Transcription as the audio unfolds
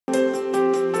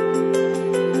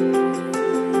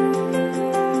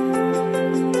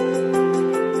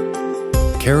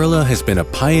Kerala has been a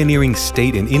pioneering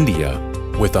state in India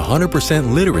with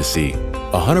 100% literacy,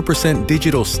 100%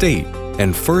 digital state,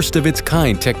 and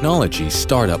first-of-its-kind technology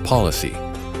startup policy.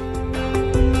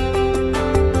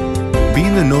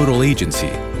 Being the nodal agency,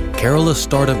 Kerala's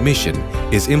Startup Mission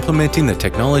is implementing the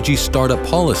technology startup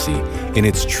policy in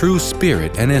its true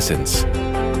spirit and essence.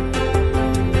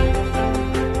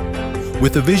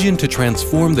 With a vision to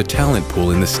transform the talent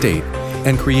pool in the state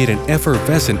and create an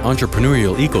effervescent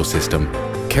entrepreneurial ecosystem,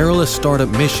 Kerala's Startup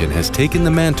Mission has taken the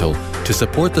mantle to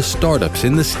support the startups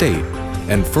in the state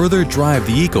and further drive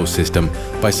the ecosystem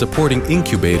by supporting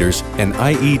incubators and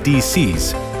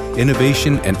IEDCs,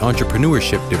 Innovation and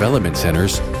Entrepreneurship Development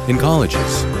Centers, in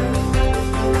colleges.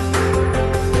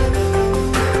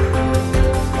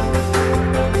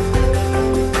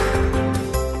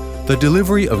 The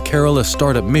delivery of Kerala's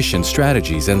Startup Mission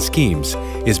strategies and schemes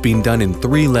is being done in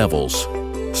 3 levels: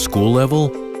 school level,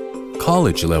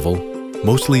 college level,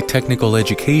 mostly technical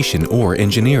education or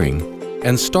engineering,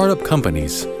 and startup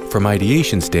companies from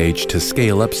ideation stage to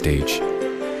scale-up stage.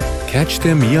 Catch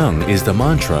them young is the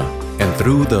mantra, and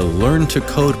through the Learn to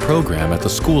Code program at the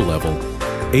school level,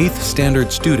 8th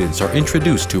standard students are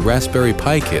introduced to Raspberry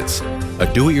Pi kits, a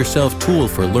do-it-yourself tool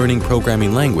for learning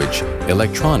programming language,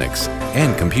 electronics,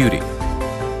 and computing.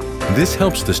 This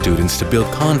helps the students to build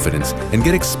confidence and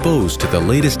get exposed to the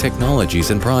latest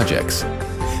technologies and projects.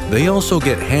 They also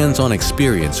get hands-on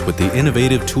experience with the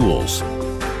innovative tools.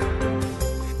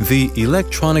 The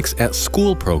Electronics at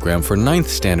School program for 9th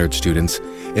standard students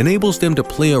enables them to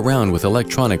play around with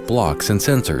electronic blocks and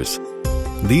sensors.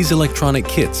 These electronic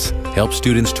kits help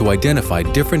students to identify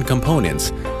different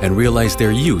components and realize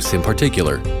their use in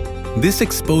particular. This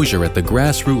exposure at the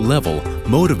grassroots level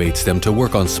motivates them to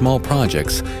work on small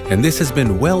projects, and this has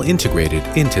been well integrated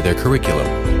into their curriculum.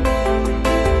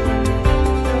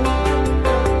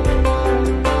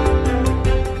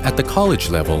 At the college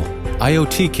level,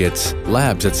 IoT kits,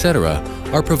 labs, etc.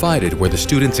 are provided where the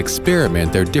students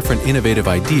experiment their different innovative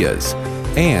ideas,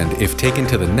 and if taken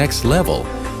to the next level,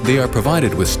 they are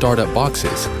provided with startup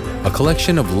boxes, a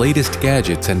collection of latest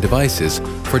gadgets and devices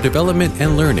for development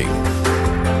and learning.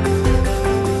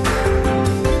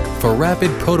 For rapid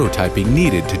prototyping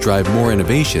needed to drive more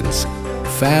innovations,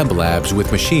 fab labs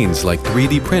with machines like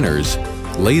 3D printers,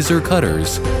 laser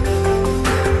cutters,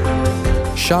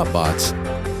 shopbots,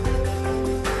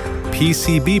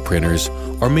 PCB printers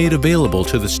are made available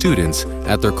to the students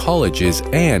at their colleges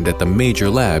and at the major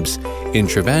labs in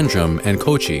Trivandrum and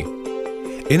Kochi.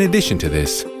 In addition to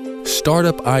this,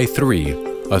 Startup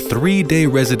I3, a 3-day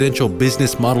residential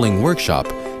business modeling workshop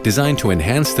designed to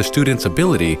enhance the students'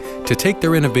 ability to take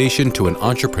their innovation to an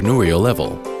entrepreneurial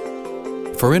level.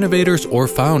 For innovators or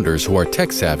founders who are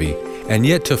tech-savvy and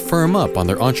yet to firm up on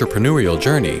their entrepreneurial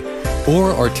journey,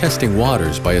 or are testing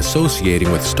waters by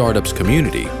associating with startups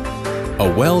community,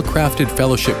 a well-crafted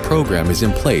fellowship program is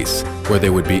in place where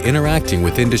they would be interacting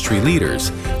with industry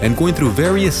leaders and going through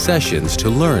various sessions to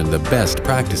learn the best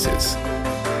practices.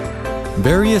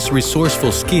 Various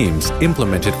resourceful schemes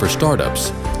implemented for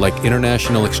startups like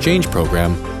International Exchange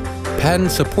Program, Patent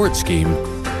Support Scheme,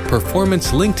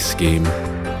 Performance Linked Scheme,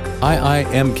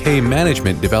 IIMK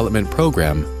Management Development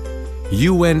Program,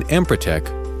 UN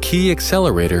Empretech, Key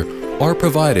Accelerator are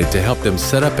provided to help them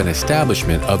set up an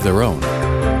establishment of their own.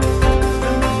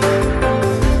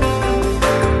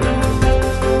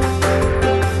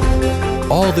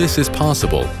 All this is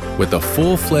possible with a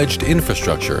full-fledged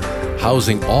infrastructure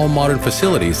housing all modern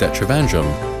facilities at Trivandrum,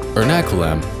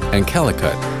 Ernakulam, and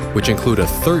Calicut, which include a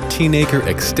 13-acre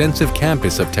extensive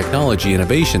campus of Technology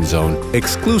Innovation Zone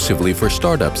exclusively for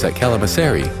startups at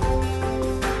Kalamassery.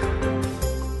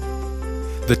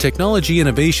 The Technology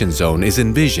Innovation Zone is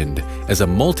envisioned as a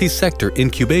multi-sector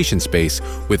incubation space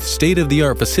with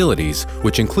state-of-the-art facilities,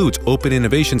 which includes open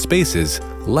innovation spaces,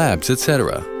 labs,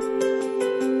 etc.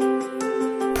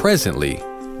 Presently,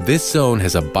 this zone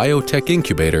has a biotech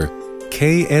incubator,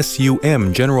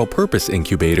 KSUM General Purpose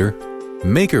Incubator,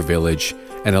 Maker Village,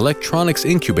 an electronics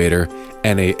incubator,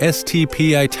 and a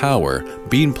STPI tower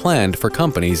being planned for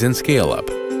companies in scale-up.